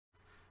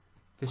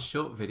This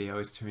short video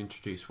is to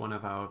introduce one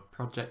of our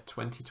Project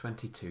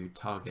 2022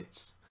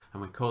 targets,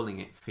 and we're calling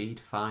it Feed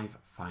 5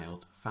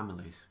 Fylde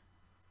Families.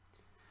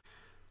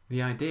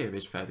 The idea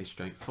is fairly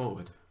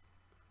straightforward.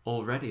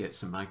 Already at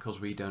St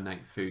Michael's we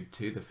donate food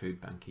to the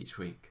food bank each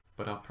week,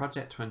 but our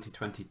Project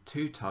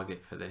 2022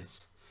 target for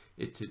this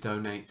is to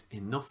donate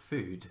enough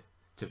food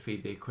to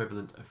feed the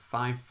equivalent of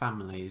 5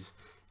 families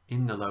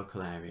in the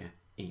local area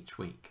each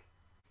week.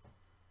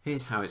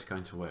 Here's how it's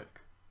going to work.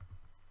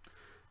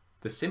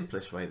 The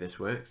simplest way this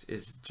works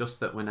is just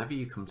that whenever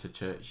you come to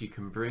church you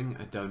can bring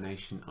a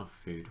donation of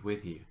food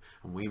with you,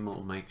 and we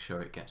will make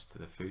sure it gets to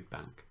the food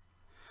bank.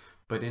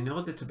 But in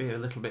order to be a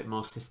little bit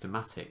more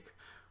systematic,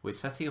 we're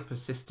setting up a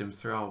system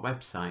through our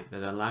website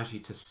that allows you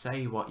to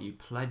say what you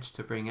pledge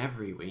to bring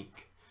every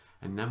week,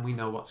 and then we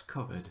know what's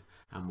covered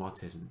and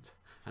what isn't,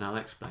 and I'll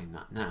explain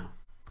that now.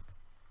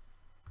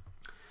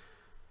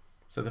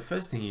 So the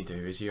first thing you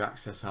do is you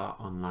access our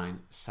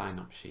online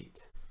sign-up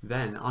sheet.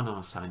 Then on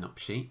our sign-up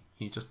sheet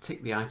you just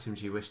tick the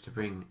items you wish to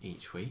bring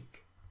each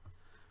week,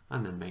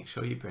 and then make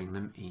sure you bring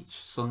them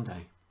each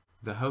Sunday.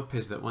 The hope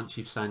is that once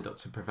you've signed up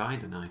to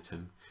provide an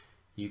item,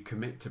 you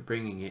commit to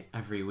bringing it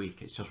every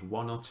week. It's just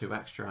 1 or 2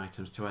 extra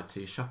items to add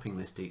to your shopping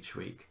list each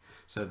week,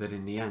 so that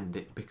in the end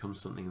it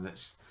becomes something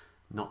that's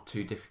not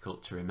too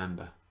difficult to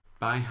remember.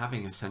 By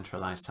having a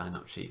centralised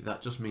sign-up sheet,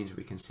 that just means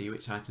we can see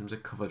which items are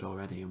covered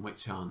already and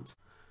which aren't.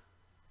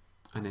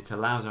 And it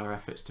allows our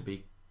efforts to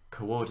be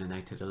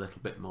coordinated a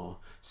little bit more,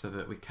 so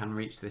that we can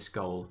reach this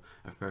goal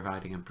of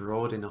providing a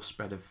broad enough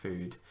spread of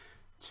food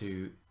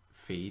to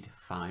feed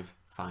 5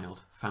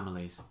 Fylde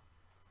families.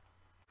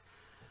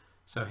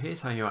 So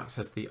here's how you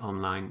access the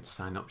online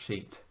sign-up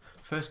sheet.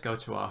 First go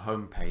to our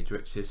home page,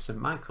 which is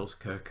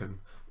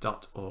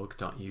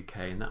stmichaelskirkham.org.uk,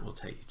 and that will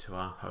take you to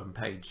our home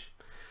page.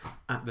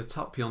 At the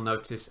top you'll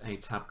notice a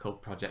tab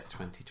called Project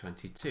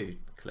 2022.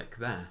 Click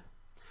there.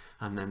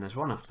 And then there's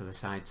one off to the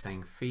side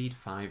saying Feed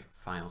 5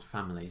 Fylde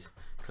Families.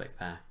 Click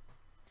there.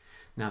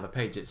 Now the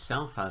page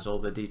itself has all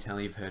the detail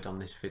you've heard on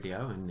this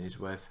video and is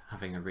worth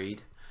having a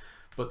read.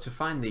 But to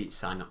find the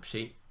sign-up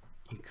sheet,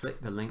 you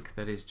click the link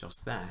that is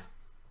just there.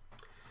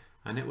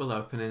 And it will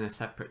open in a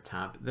separate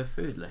tab the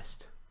food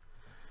list.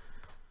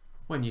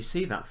 When you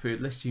see that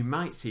food list, you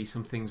might see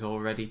some things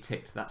already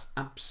ticked. That's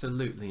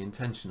absolutely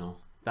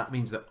intentional. That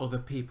means that other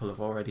people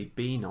have already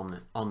been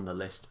on the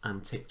list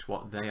and ticked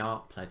what they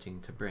are pledging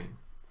to bring.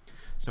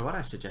 So what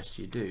I suggest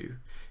you do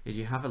is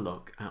you have a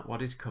look at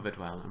what is covered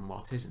well and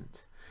what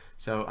isn't.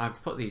 So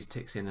I've put these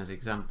ticks in as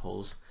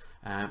examples,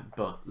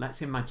 but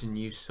let's imagine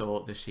you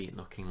saw the sheet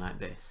looking like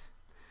this.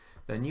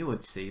 Then you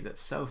would see that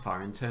so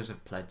far in terms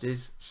of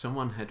pledges,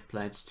 someone had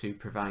pledged to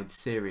provide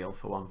cereal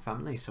for one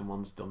family,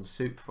 someone's done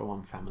soup for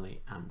one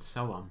family, and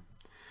so on.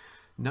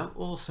 Note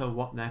also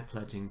what they're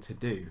pledging to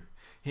do.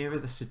 Here are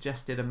the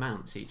suggested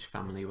amounts each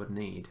family would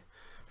need.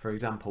 For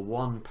example,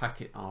 1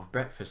 packet of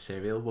breakfast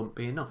cereal wouldn't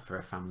be enough for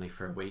a family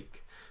for a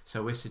week,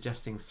 so we're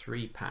suggesting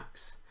 3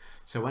 packs.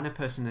 So when a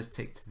person has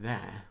ticked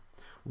there,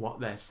 what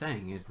they're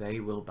saying is they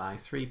will buy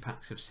 3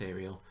 packs of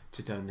cereal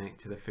to donate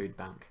to the food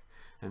bank,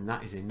 and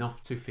that is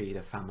enough to feed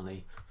a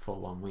family for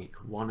 1 week,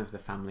 one of the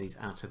families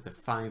out of the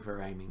 5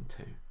 we're aiming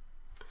to.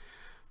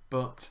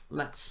 But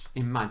let's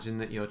imagine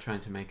that you're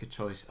trying to make a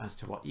choice as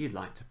to what you'd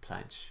like to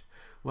pledge.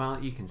 Well,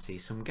 you can see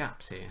some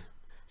gaps here.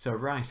 So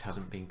rice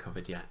hasn't been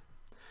covered yet.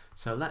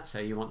 So let's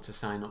say you want to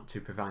sign up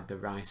to provide the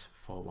rice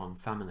for 1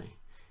 family.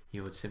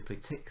 You would simply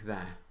tick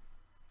there.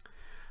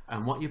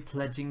 And what you're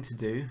pledging to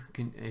do,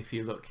 if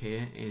you look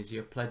here, is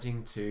you're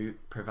pledging to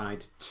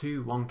provide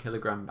 2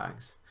 1-kilogram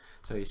bags.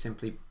 So you're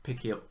simply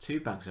picking up 2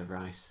 bags of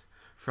rice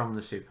from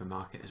the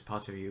supermarket as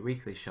part of your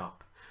weekly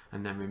shop,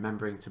 and then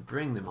remembering to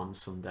bring them on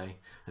Sunday,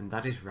 and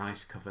that is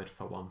rice covered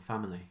for 1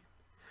 family.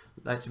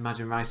 Let's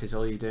imagine rice is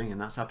all you're doing,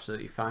 and that's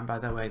absolutely fine. By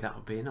the way, that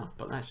will be enough,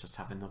 but let's just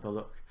have another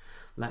look.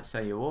 Let's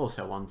say you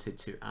also wanted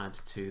to add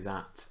to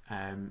that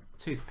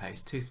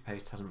toothpaste.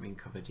 Toothpaste hasn't been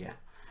covered yet.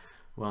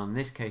 Well, in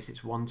this case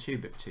it's 1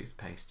 tube of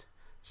toothpaste.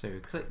 So you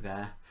click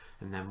there,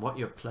 and then what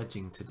you're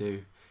pledging to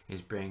do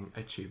is bring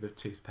a tube of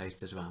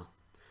toothpaste as well.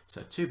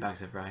 So 2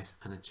 bags of rice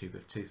and a tube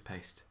of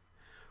toothpaste.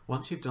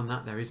 Once you've done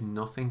that, there is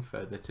nothing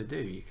further to do.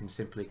 You can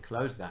simply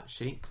close that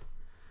sheet,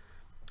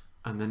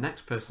 and the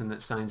next person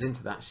that signs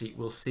into that sheet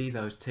will see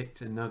those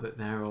ticked and know that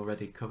they're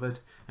already covered,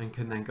 and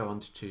can then go on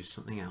to choose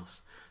something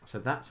else. So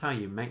that's how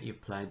you make your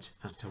pledge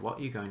as to what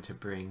you're going to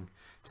bring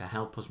to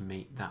help us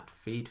meet that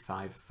Feed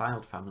 5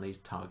 Fylde Families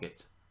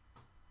target.